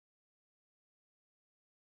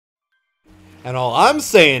And all I'm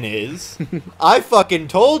saying is, I fucking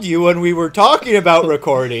told you when we were talking about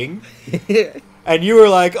recording, and you were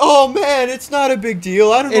like, oh man, it's not a big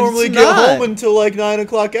deal. I don't normally get home until like 9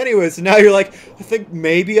 o'clock anyways. And now you're like, I think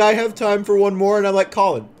maybe I have time for one more. And I'm like,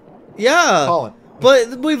 Colin. Yeah. Colin.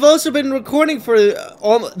 But we've also been recording for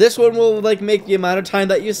this one will like make the amount of time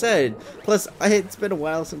that you said. Plus, it's been a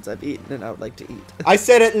while since I've eaten, and I would like to eat. I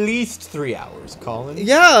said at least 3 hours, Colin.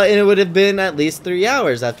 Yeah, and it would have been at least 3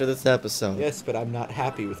 hours after this episode. Yes, but I'm not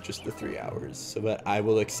happy with just the 3 hours. So that I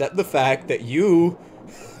will accept the fact that you.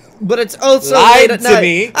 But it's also lied to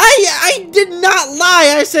me. I did not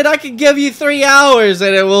lie. I said I could give you 3 hours,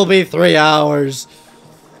 and it will be 3 hours.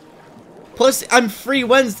 Plus, I'm free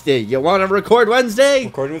Wednesday. You want to record Wednesday?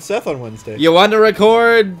 Recording with Seth on Wednesday. You want to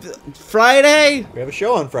record Friday? We have a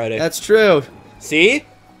show on Friday. That's true. See?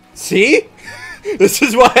 See? This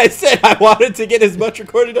is why I said I wanted to get as much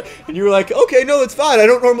recorded done. And you were like, okay, no, it's fine. I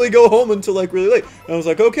don't normally go home until like really late. And I was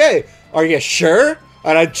like, okay, are you sure?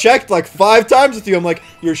 And I checked like 5 times with you. I'm like,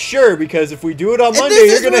 you're sure? Because if we do it on Monday,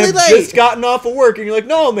 you're going to have just gotten off of work. And you're like,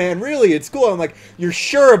 no, man, really, it's cool. I'm like, you're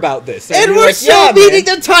sure about this? And we're still meeting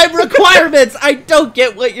the time requirements. I don't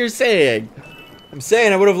get what you're saying. I'm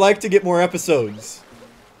saying I would have liked to get more episodes.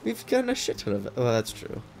 We've gotten a shit ton of it. Well, that's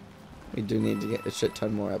true. We do need to get a shit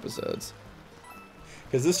ton more episodes.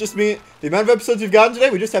 Because this just means the amount of episodes we've gotten today,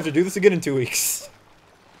 we just have to do this again in 2 weeks.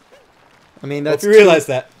 I mean, that's. Hope you realize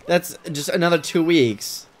that. That's just another 2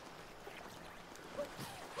 weeks.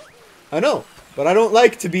 I know, but I don't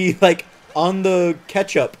like to be like on the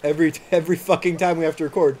catch up every fucking time we have to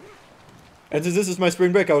record. And since this is my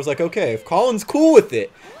spring break, I was like, okay, if Colin's cool with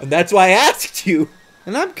it, and that's why I asked you.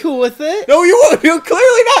 And I'm cool with it. No, you're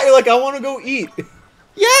clearly not. You're like, I want to go eat.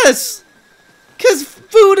 Yes, because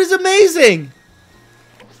food is amazing.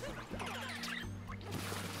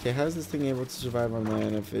 Okay, how is this thing able to survive on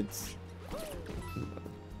land if it's...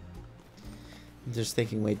 I'm just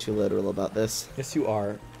thinking way too literal about this. Yes, you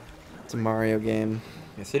are. It's a Mario game.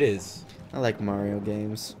 Yes, it is. I like Mario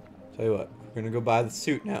games. Tell you what, we're gonna go buy the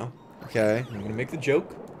suit now. Okay. I'm gonna make the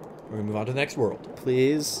joke. We're gonna move on to the next world.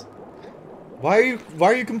 Please. Why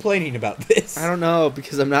are you complaining about this? I don't know,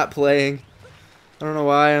 because I'm not playing. I don't know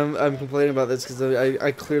why I'm complaining about this, because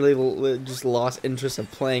I clearly just lost interest in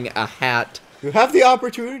playing a hat. You have the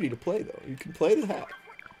opportunity to play, though. You can play the hat.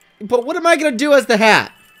 But what am I gonna do as the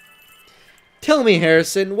hat? Tell me,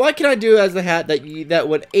 Harrison, what can I do as the hat that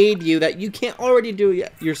would aid you that you can't already do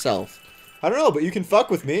yourself? I don't know, but you can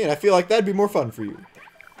fuck with me, and I feel like that'd be more fun for you.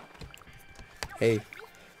 Hey,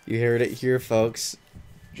 you heard it here, folks.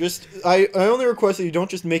 Just, I only request that you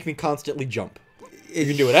don't just make me constantly jump. You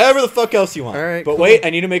can do whatever the fuck else you want. All right, but cool. Wait,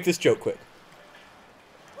 I need to make this joke quick.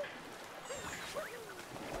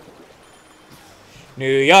 New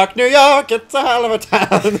York, New York, it's a hell of a town.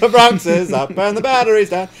 The Bronx is up and the battery's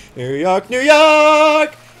down. New York, New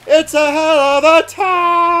York, it's a hell of a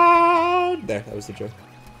town. There, that was the joke.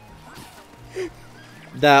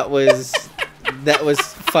 That was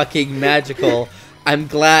fucking magical. I'm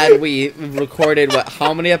glad we recorded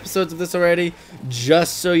how many episodes of this already,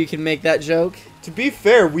 just so you can make that joke. To be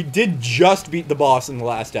fair, we did just beat the boss in the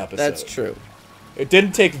last episode. That's true. It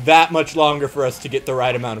didn't take that much longer for us to get the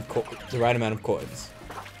right amount of coins.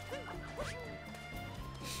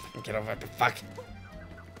 Get over the fuck.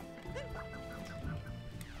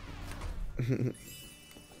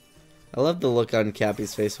 I love the look on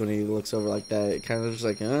Cappy's face when he looks over like that. It kind of just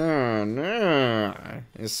like, oh no,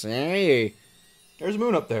 you see. There's a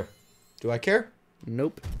moon up there. Do I care?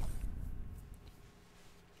 Nope.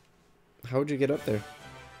 How would you get up there?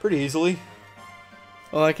 Pretty easily.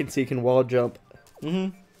 Oh, I can see you can wall jump.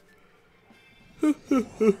 Mm-hmm.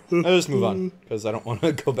 I'll just move on, because I don't want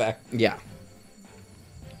to go back. Yeah.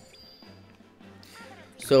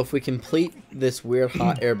 So if we complete this weird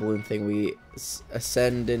hot air balloon thing, we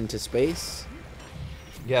ascend into space.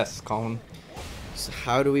 Yes, Colin. So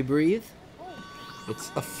how do we breathe? It's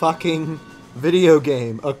a fucking video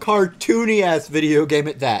game. A cartoony-ass video game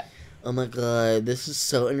at that. Oh my god, this is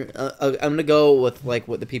so... I'm gonna go with, like,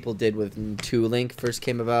 what the people did when 2 Link first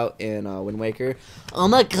came about in Wind Waker. Oh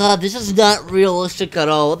my god, this is not realistic at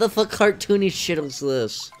all. What the fuck cartoony shit is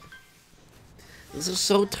this? This is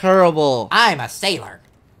so terrible. I'm a sailor.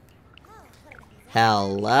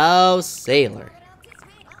 Hello, sailor.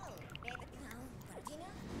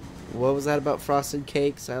 What was that about frosted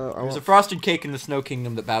cakes? There's a frosted cake in the Snow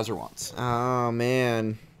Kingdom that Bowser wants. Oh,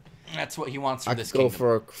 man. That's what he wants for I this could go kingdom.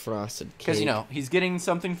 for a frosted cake. Because, you know, he's getting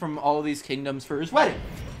something from all of these kingdoms for his wedding.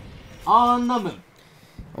 On the moon.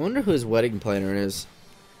 I wonder who his wedding planner is.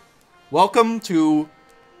 Welcome to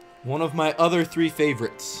one of my other 3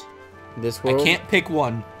 favorites. This world? I can't pick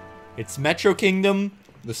one. It's Metro Kingdom,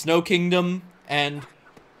 the Snow Kingdom, and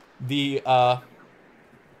the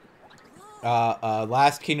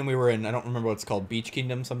last kingdom we were in. I don't remember what it's called. Beach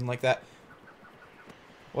Kingdom, something like that.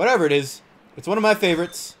 Whatever it is, it's one of my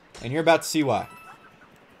favorites, and you're about to see why.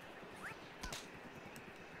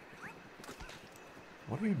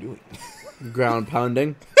 What are you doing? Ground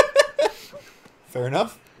pounding. Fair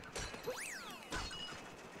enough.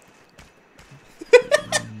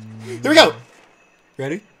 Here we go.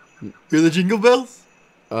 Ready? Hear the jingle bells?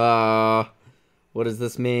 What does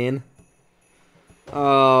this mean?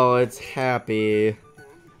 Oh, it's happy.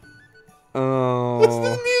 Oh. What's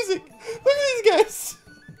this music? Look at these guys.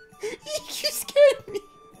 You scared me.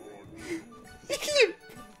 You can't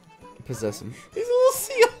Possess him. He's a little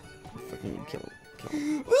seal. Fucking kill him.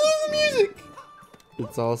 Listen to the music.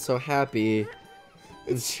 It's all so happy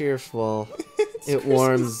and cheerful. It's It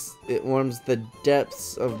Christmas. warms the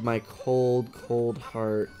depths of my cold, cold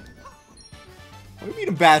heart. Why are you being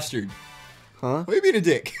a bastard? Huh? Why are you being a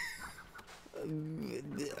dick?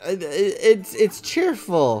 It's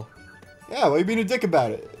cheerful. Yeah, why are you being a dick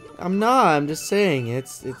about it? I'm not. I'm just saying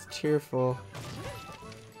it's cheerful.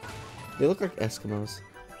 They look like Eskimos.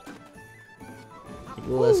 Like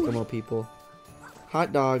little Eskimo people.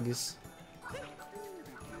 Hot dogs.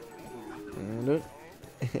 And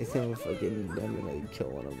I think I'm gonna kill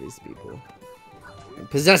one of these people.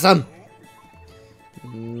 Possess them. A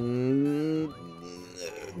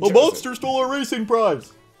monster stole our racing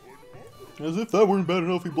prize. As if that weren't bad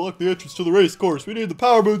enough, we blocked the entrance to the race course. We need the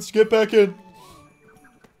power boots to get back in.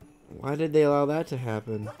 Why did they allow that to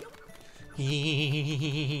happen?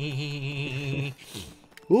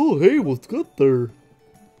 Oh, hey, what's up there?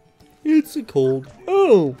 It's a cold.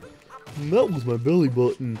 Oh, that was my belly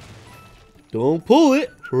button. Don't pull it,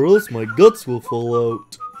 or else my guts will fall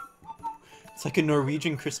out. It's like a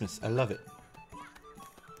Norwegian Christmas. I love it.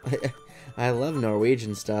 I love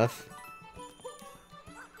Norwegian stuff.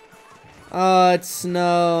 Oh, it's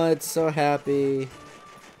snow. It's so happy.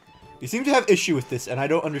 You seem to have issue with this, and I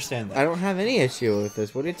don't understand that. I don't have any issue with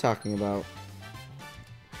this. What are you talking about?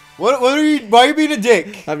 What are you? Why are you being a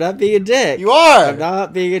dick? I'm not being a dick. You are. I'm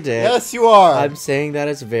not being a dick. Yes, you are. I'm saying that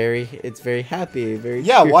it's very happy, very.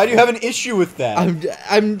 Yeah. Why do you have cheerful. an issue with that? I'm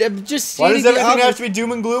just. Why does stating the everything have to be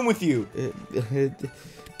doom and gloom with you?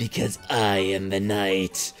 Because I am the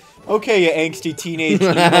night. Okay, you angsty teenage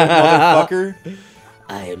emo motherfucker.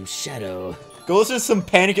 I am Shadow. Go listen to some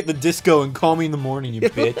Panic at the Disco and call me in the morning, you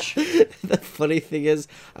bitch. The funny thing is,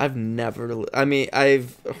 I've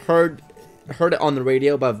heard it on the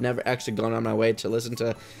radio, but I've never actually gone on my way to listen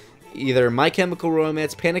to either My Chemical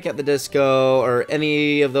Romance, Panic at the Disco, or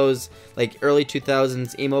any of those like early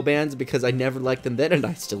 2000s emo bands because I never liked them then, and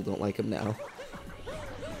I still don't like them now.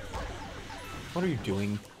 What are you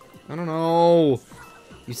doing? I don't know.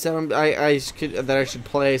 You said that I should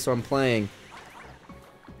play, so I'm playing.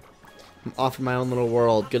 I'm off in my own little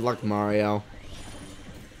world. Good luck, Mario.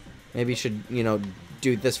 Maybe you should,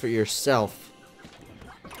 do this for yourself.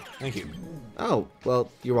 Thank you. Oh,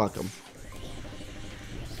 well, you're welcome.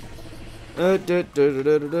 I'm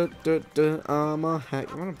a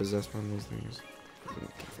hack. I want to possess one of these things.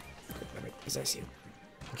 Possess you.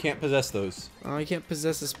 You can't possess those. Oh, you can't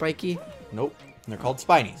possess a spiky? Nope. And they're called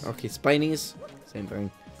spinies. Okay, spinies. Same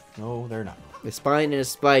thing. No, they're not. A spine and a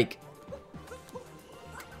spike.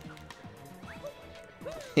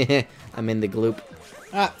 I'm in the gloop.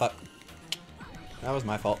 Ah, fuck. That was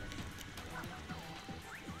my fault.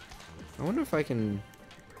 I wonder if I can...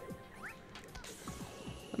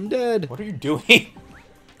 I'm dead. What are you doing?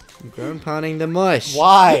 I'm ground pounding the mush.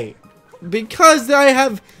 Why? Because I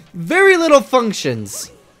have very little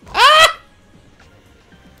functions. Ah!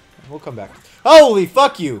 We'll come back. Holy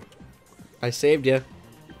fuck you! I saved you.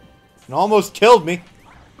 And almost killed me.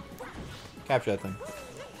 Capture that thing.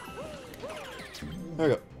 There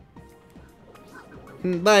we go.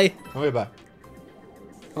 Bye. Okay, bye.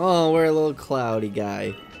 Oh, we're a little cloudy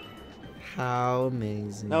guy. How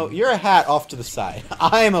amazing. No, you're a hat off to the side.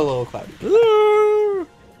 I am a little cloudy.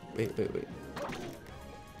 Wait.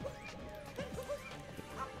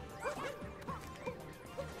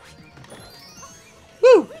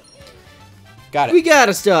 Woo! Got it. We got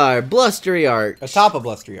a star. Blustery Arch. Atop a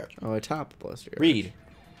blustery arch. Oh, atop Blustery Arch. Read.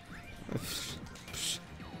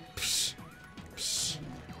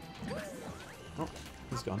 Oh,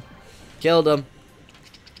 he's gone. Killed him.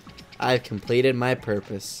 I've completed my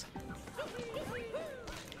purpose.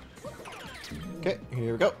 Okay,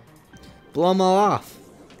 here we go. Blow them all off.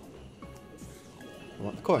 I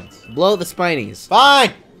want the coins. Blow the spinies.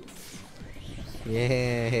 Fine!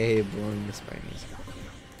 Yay, blowing the spinies.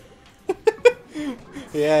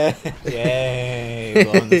 Yeah. Yay.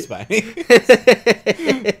 Blowing the spine.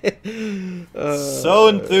 So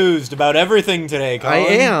enthused about everything today, Colin. I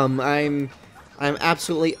am. I'm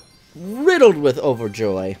absolutely riddled with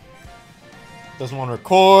overjoy. Doesn't want to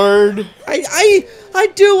record. I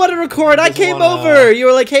do want to record. I came over. You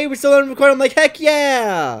were like, hey, we still want to record. I'm like, heck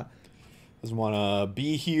yeah. Doesn't want to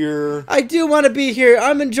be here. I do want to be here.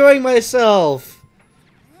 I'm enjoying myself.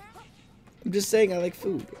 I'm just saying I like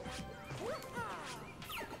food.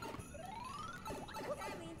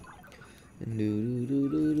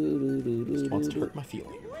 Just wants to hurt my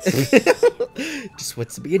feelings. Just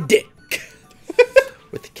wants to be a dick.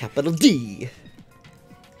 With a capital D.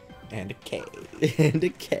 And a K. And a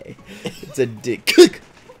K. It's a dick.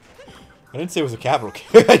 I didn't say it was a capital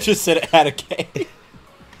K. I just said it had a K.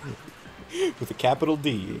 With a capital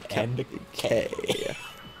D and a K.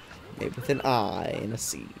 Made with an I and a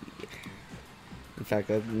C. In fact,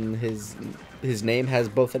 his name has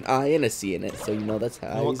both an I and a C in it, so you know that's how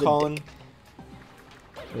You know what, he's a Colin? dick.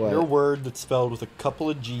 What? Your word that's spelled with a couple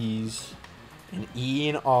of G's, an E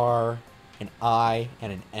and R, an I,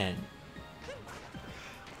 and an N.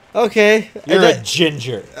 Okay. You're a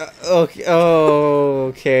ginger. Okay. Oh,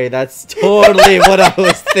 okay. That's totally what I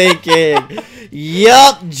was thinking.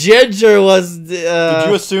 Yup, ginger was. Did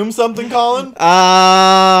you assume something, Colin?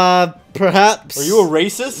 Perhaps. Are you a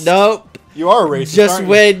racist? Nope. You are a racist. Just aren't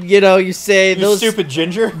when you say you those stupid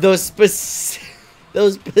ginger. those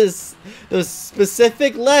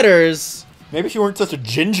specific letters. Maybe if you weren't such a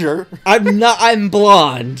ginger. I'm not. I'm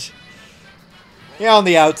blonde. Yeah, on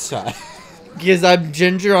the outside. Because I'm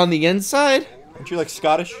ginger on the inside. Aren't you like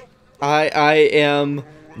Scottish? I am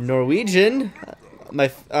Norwegian.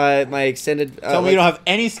 My extended. Tell me you don't have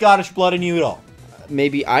any Scottish blood in you at all.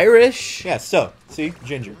 Maybe Irish. Yeah, so see,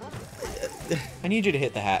 ginger. I need you to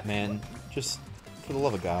hit the hat, man. Just for the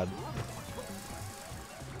love of God.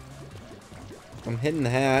 I'm hitting the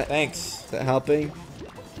hat. Thanks. Is that helping?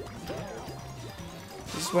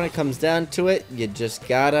 Just when it comes down to it, you just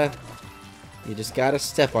gotta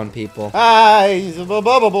step on people. Ah, he's a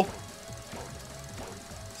bubble.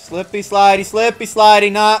 Slippy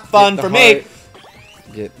slidey, not fun for me.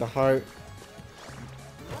 Get the heart.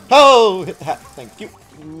 Oh, hit the hat. Thank you.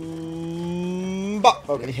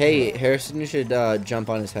 Okay. Hey, Harrison, you should jump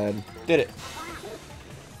on his head. Did it.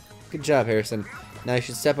 Good job, Harrison. Now you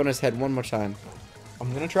should step on his head one more time.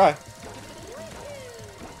 I'm gonna try.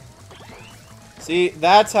 See,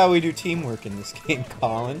 that's how we do teamwork in this game,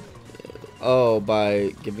 Colin. Oh,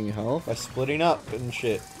 by giving you health? By splitting up and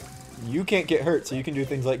shit. You can't get hurt, so you can do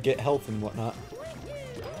things like get health and whatnot.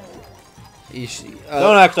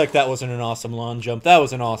 Don't act like that wasn't an awesome lawn jump. That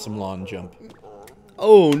was an awesome lawn jump.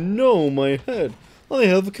 Oh no, my head. I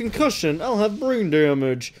have a concussion. I'll have brain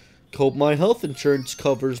damage. Hope my health insurance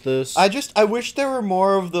covers this. I wish there were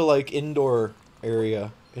more of the, like, indoor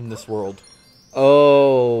area in this world.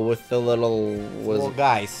 Oh, with the little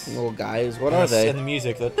guys. Little guys. What are they? And the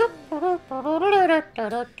music. Well,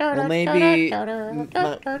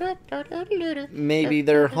 maybe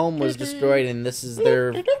their home was destroyed and this is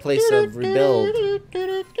their place of rebuild.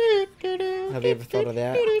 Have you ever thought of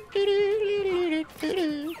that?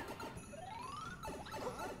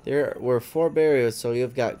 There were 4 barriers, so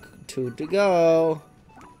you've got 2 to go.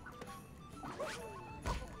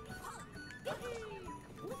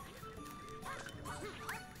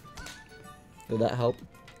 Did that help?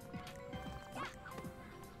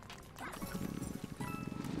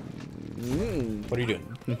 What are you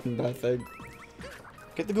doing? Nothing.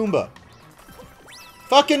 Get the Goomba.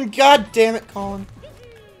 Fucking goddamn it, Colin.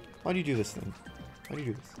 Why do you do this thing? Why do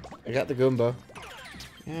you do this? I got the Goomba.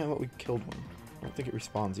 Yeah, but we killed one. I don't think it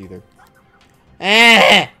respawns either.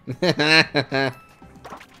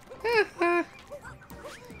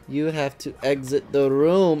 You have to exit the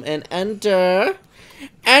room and enter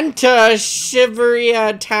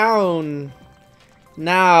Shiveria Town.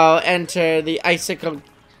 Now enter the Icicle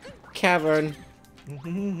Cavern.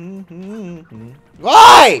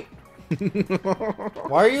 Why?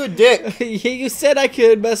 Why are you a dick? You said I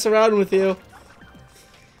could mess around with you.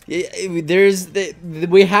 We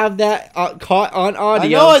have that caught on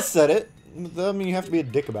audio. I know I said it. I mean, you have to be a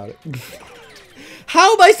dick about it.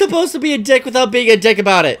 How am I supposed to be a dick without being a dick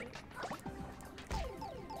about it?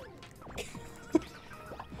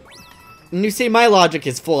 And you see, my logic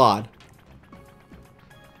is flawed.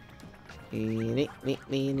 You need 4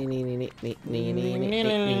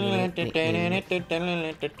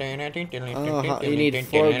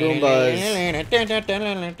 Goombas.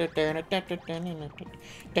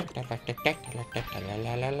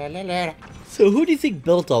 So who do you think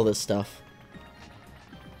built all this stuff?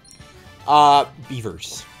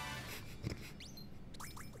 Beavers.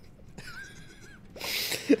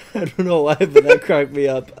 I don't know why, but that cracked me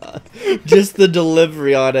up. Just the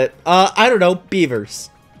delivery on it. I don't know. Beavers.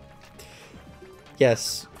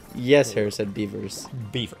 Yes. Yes, Harris said beavers.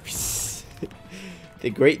 Beavers. The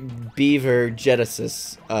great beaver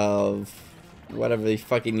genesis of whatever the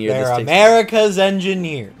fucking year They're this takes. America's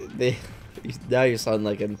engineer. Now you sound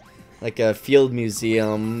like a field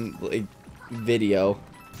museum video.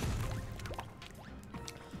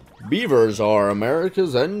 Beavers are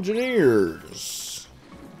America's engineers.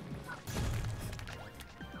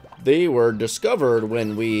 They were discovered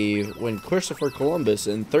when Christopher Columbus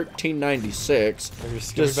in 1396. They were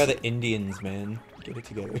discovered by the Indians, man. Get it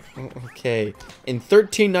together. Okay, in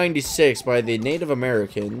 1396 by the Native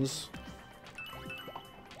Americans.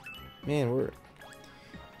 Man,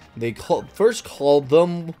 they first called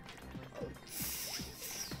them.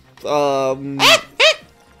 The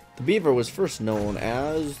beaver was first known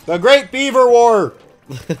as The Great Beaver War!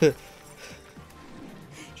 You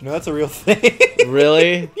know that's a real thing?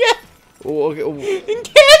 Really? Yeah! Okay. In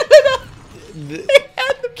Canada!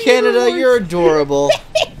 Canada, you're adorable.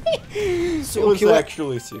 It was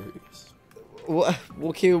actually serious.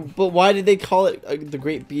 Okay, but why did they call it the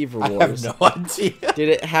Great Beaver Wars? I have no idea. Did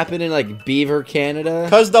it happen in, like, Beaver, Canada?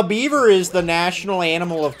 Because the beaver is the national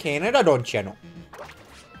animal of Canada, don't you know?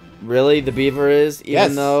 Really? The beaver is? Yes.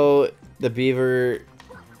 Even though the beaver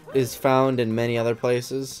is found in many other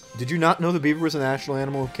places? Did you not know the beaver was the national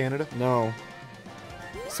animal of Canada? No.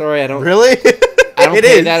 Sorry, I don't... Really? I don't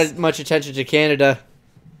pay that much attention to Canada.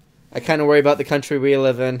 I kind of worry about the country we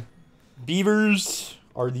live in. Beavers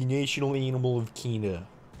are the national animal of Canada.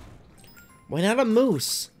 Why not a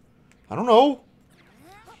moose? I don't know.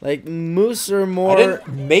 Like, moose are more... I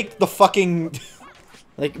didn't make the fucking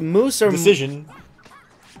like, moose are... decision.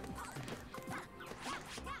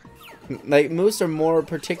 Like, moose are more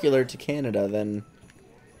particular to Canada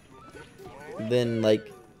than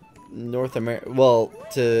like, North America... Well,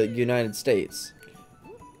 to United States.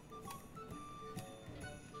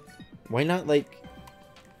 Why not, like...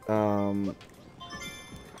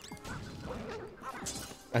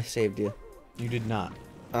 I saved you. You did not.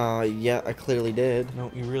 Yeah, I clearly did.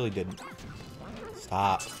 No, you really didn't.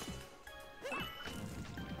 Stop.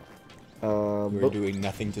 We're doing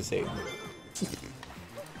nothing to save me.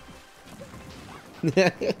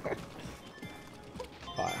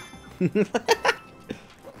 Bye.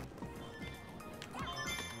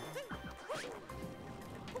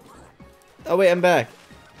 Oh wait, I'm back.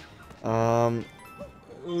 Okay.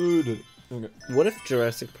 What if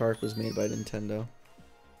Jurassic Park was made by Nintendo?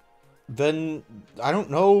 Then I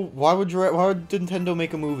don't know. Why would Nintendo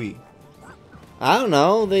make a movie? I don't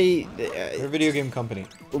know. They're a video game company.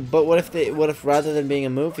 But what if rather than being a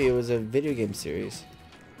movie, it was a video game series?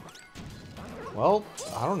 Well,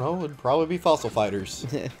 I don't know. It'd probably be Fossil Fighters.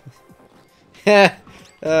 Did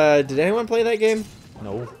anyone play that game?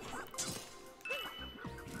 No.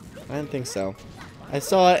 I didn't think so. I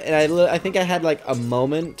saw it, and I think I had like a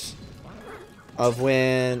moment of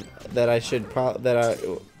when that I should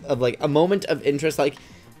of like a moment of interest, like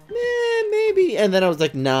maybe, and then I was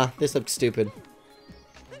like, nah, this looks stupid.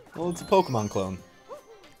 Well, it's a Pokemon clone.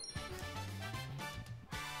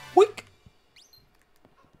 Weak.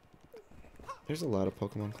 There's a lot of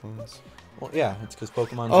Pokemon clones. Well, yeah, it's because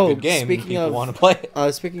Pokemon's a good game. And people want to play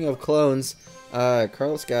it. Speaking of clones,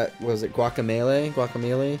 Carlos got, was it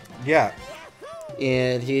Guacamole? Yeah.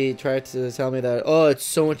 And he tried to tell me that, oh, it's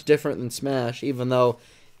so much different than Smash, even though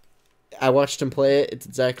I watched him play it. It's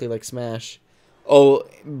exactly like Smash. Oh,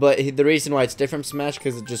 but the reason why it's different from Smash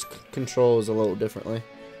because it just controls a little differently.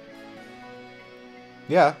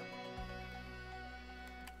 Yeah.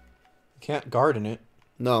 You can't guard in it.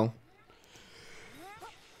 No.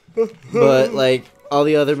 But, like, all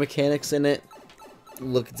the other mechanics in it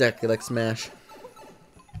look exactly like Smash.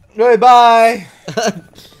 Okay, bye!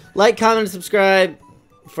 Like, comment, and subscribe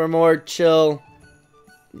for more chill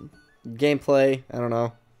gameplay. I don't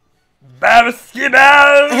know.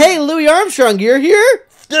 Hey, Louis Armstrong, you're here?